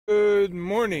Good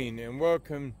morning and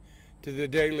welcome to the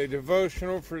daily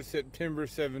devotional for September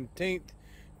 17th,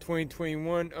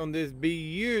 2021 on this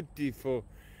beautiful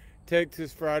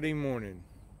Texas Friday morning.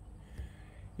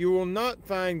 You will not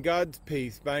find God's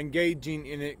peace by engaging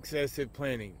in excessive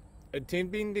planning,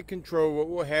 attempting to control what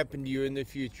will happen to you in the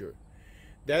future.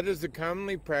 That is a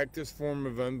commonly practiced form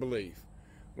of unbelief.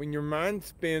 When your mind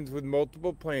spins with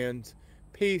multiple plans,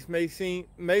 peace may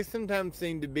sometimes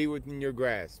seem to be within your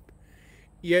grasp.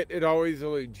 Yet it always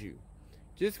eludes you.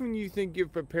 Just when you think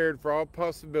you've prepared for all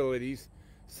possibilities,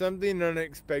 something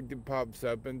unexpected pops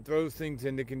up and throws things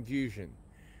into confusion.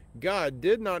 God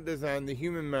did not design the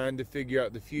human mind to figure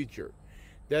out the future.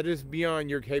 That is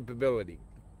beyond your capability.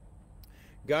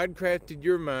 God crafted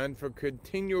your mind for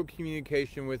continual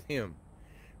communication with Him.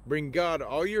 Bring God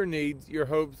all your needs, your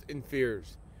hopes, and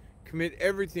fears. Commit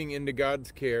everything into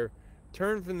God's care.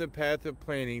 Turn from the path of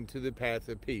planning to the path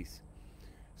of peace.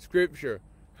 Scripture: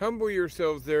 humble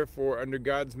yourselves therefore under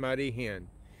God's mighty hand,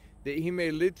 that He may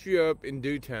lift you up in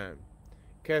due time.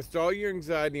 Cast all your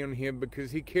anxiety on Him, because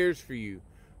He cares for you.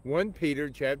 1 Peter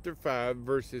chapter 5,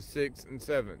 verses 6 and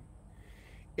 7.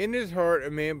 In his heart a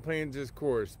man plans his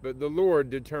course, but the Lord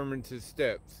determines his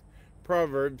steps.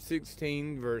 Proverbs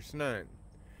 16, verse 9.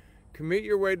 Commit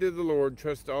your way to the Lord,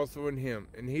 trust also in Him,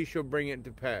 and He shall bring it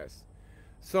to pass.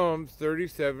 Psalms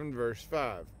 37, verse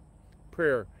 5.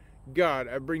 Prayer: God,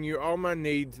 I bring you all my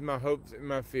needs, my hopes, and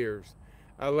my fears.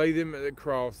 I lay them at the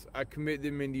cross. I commit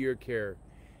them into your care.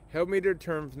 Help me to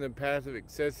turn from the path of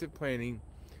excessive planning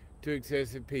to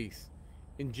excessive peace.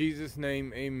 In Jesus'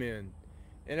 name, amen.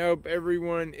 And I hope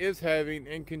everyone is having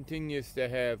and continues to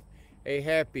have a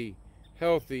happy,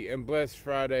 healthy, and blessed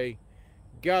Friday.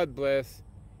 God bless.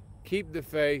 Keep the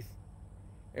faith.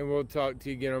 And we'll talk to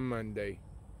you again on Monday.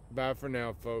 Bye for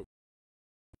now, folks.